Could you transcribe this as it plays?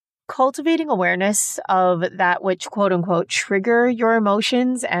Cultivating awareness of that which quote unquote trigger your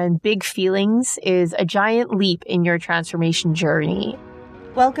emotions and big feelings is a giant leap in your transformation journey.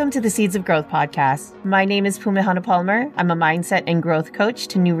 Welcome to the Seeds of Growth podcast. My name is Pumihana Palmer. I'm a mindset and growth coach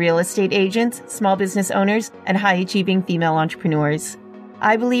to new real estate agents, small business owners, and high-achieving female entrepreneurs.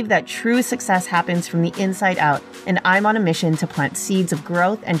 I believe that true success happens from the inside out, and I'm on a mission to plant seeds of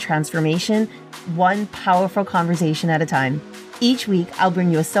growth and transformation, one powerful conversation at a time. Each week, I'll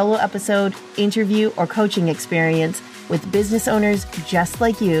bring you a solo episode, interview, or coaching experience with business owners just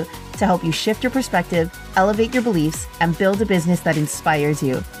like you to help you shift your perspective, elevate your beliefs, and build a business that inspires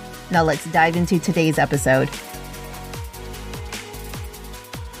you. Now let's dive into today's episode.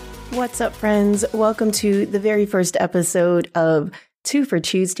 What's up, friends? Welcome to the very first episode of Two for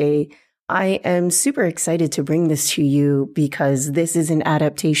Tuesday. I am super excited to bring this to you because this is an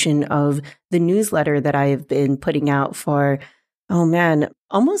adaptation of the newsletter that I have been putting out for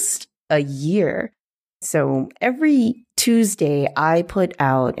almost a year. So every Tuesday, I put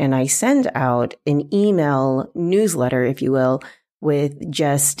out and I send out an email newsletter, if you will, with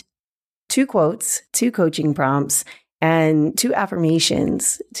just 2 quotes, 2 coaching prompts, and 2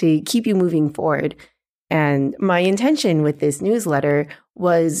 affirmations to keep you moving forward. And my intention with this newsletter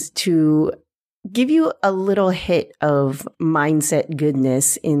was to give you a little hit of mindset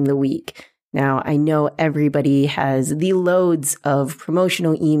goodness in the week. Now, I know everybody has the loads of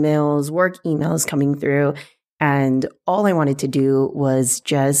promotional emails, work emails coming through, and all I wanted to do was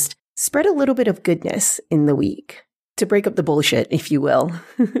just spread a little bit of goodness in the week to break up the bullshit, if you will.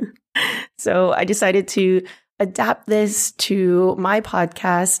 So I decided to adapt this to my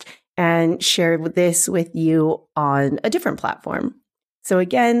podcast and share this with you on a different platform. So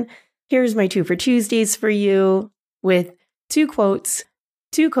again, here's my 2 for Tuesdays for you with 2 quotes,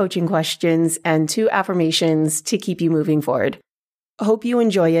 2 coaching questions, and 2 affirmations to keep you moving forward. Hope you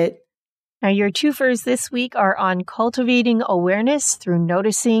enjoy it. Now, your 2 fers this week are on cultivating awareness through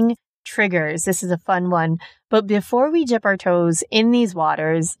noticing triggers. This is a fun one. But before we dip our toes in these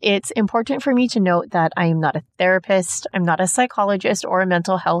waters, it's important for me to note that I am not a therapist. I'm not a psychologist or a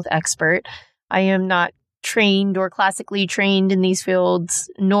mental health expert. I am not trained or classically trained in these fields,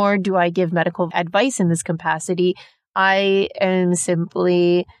 nor do I give medical advice in this capacity. I am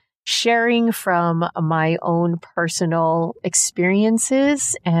simply sharing from my own personal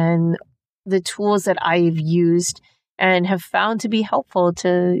experiences and the tools that I've used and have found to be helpful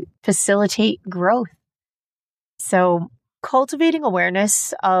to facilitate growth. So cultivating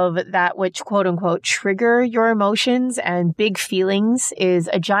awareness of that which quote unquote trigger your emotions and big feelings is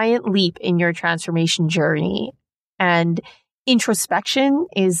a giant leap in your transformation journey. And introspection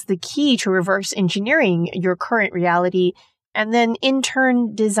is the key to reverse engineering your current reality and then in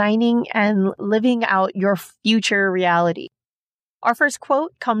turn designing and living out your future reality. Our first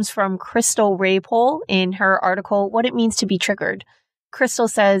quote comes from Crystal Raypole in her article, What It Means to Be Triggered. Crystal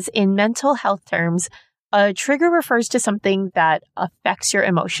says, in mental health terms, a trigger refers to something that affects your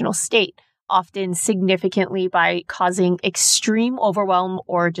emotional state, often significantly by causing extreme overwhelm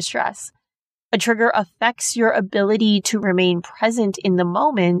or distress. A trigger affects your ability to remain present in the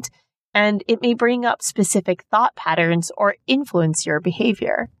moment, and it may bring up specific thought patterns or influence your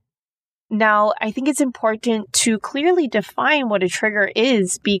behavior. Now, I think it's important to clearly define what a trigger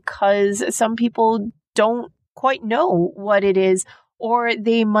is because some people don't quite know what it is, or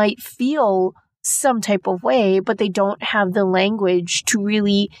they might feel some type of way, but they don't have the language to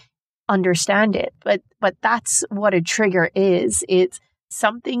really understand it. But that's what a trigger is. It's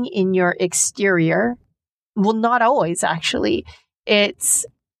something in your exterior. Well, not always, actually. It's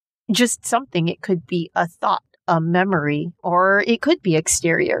just something. It could be a thought, a memory, or it could be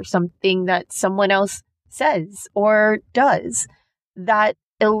exterior, something that someone else says or does that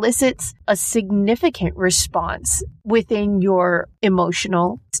elicits a significant response within your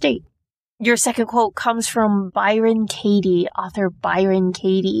emotional state. Your second quote comes from Byron Katie, author Byron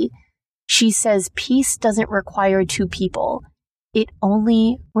Katie. She says, peace doesn't require 2 people. It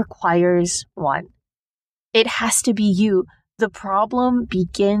only requires 1. It has to be you. The problem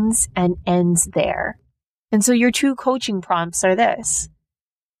begins and ends there. And so your 2 coaching prompts are this.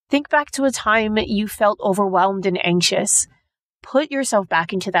 Think back to a time you felt overwhelmed and anxious. Put yourself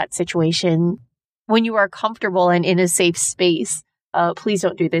back into that situation when you are comfortable and in a safe space. Please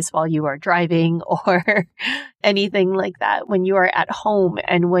don't do this while you are driving or anything like that. When you are at home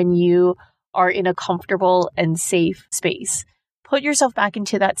and when you are in a comfortable and safe space. Put yourself back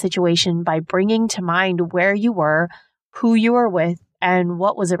into that situation by bringing to mind where you were, who you were with, and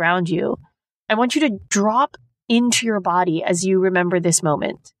what was around you. I want you to drop into your body as you remember this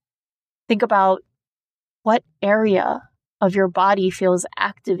moment. Think about what area of your body feels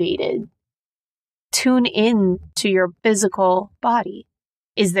activated. Tune in to your physical body.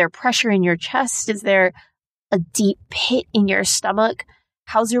 Is there pressure in your chest? Is there a deep pit in your stomach?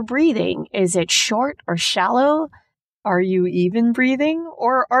 How's your breathing? Is it short or shallow? Are you even breathing,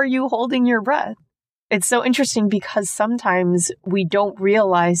 or are you holding your breath? It's so interesting because sometimes we don't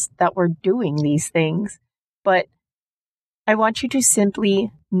realize that we're doing these things, but I want you to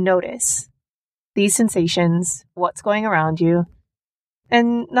simply notice these sensations, what's going around you,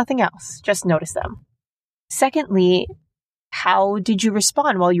 and nothing else. Just notice them. Secondly, how did you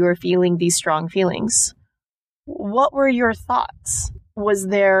respond while you were feeling these strong feelings? What were your thoughts? Was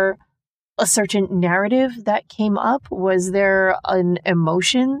there a certain narrative that came up? Was there an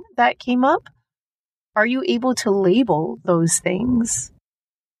emotion that came up? Are you able to label those things?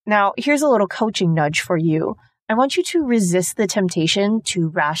 Now, here's a little coaching nudge for you. I want you to resist the temptation to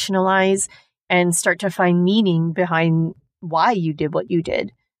rationalize and start to find meaning behind why you did what you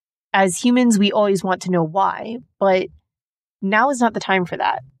did. As humans, we always want to know why, but now is not the time for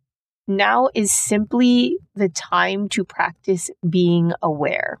that. Now is simply the time to practice being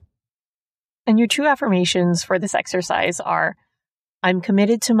aware. And your true affirmations for this exercise are, I'm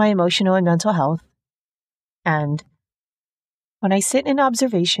committed to my emotional and mental health. And when I sit in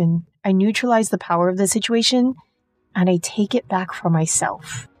observation, I neutralize the power of the situation and I take it back for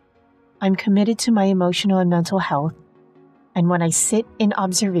myself. I'm committed to my emotional and mental health. And when I sit in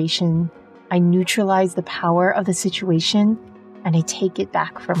observation, I neutralize the power of the situation and I take it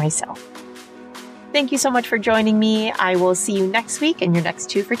back for myself. Thank you so much for joining me. I will see you next week in your next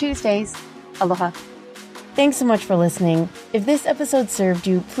 2 for Tuesdays. Aloha. Thanks so much for listening. If this episode served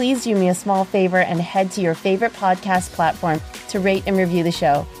you, please do me a small favor and head to your favorite podcast platform to rate and review the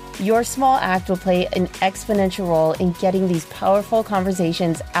show. Your small act will play an exponential role in getting these powerful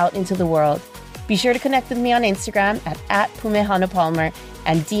conversations out into the world. Be sure to connect with me on Instagram at @PumeHanaPalmer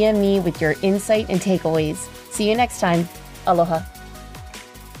and DM me with your insight and takeaways. See you next time. Aloha.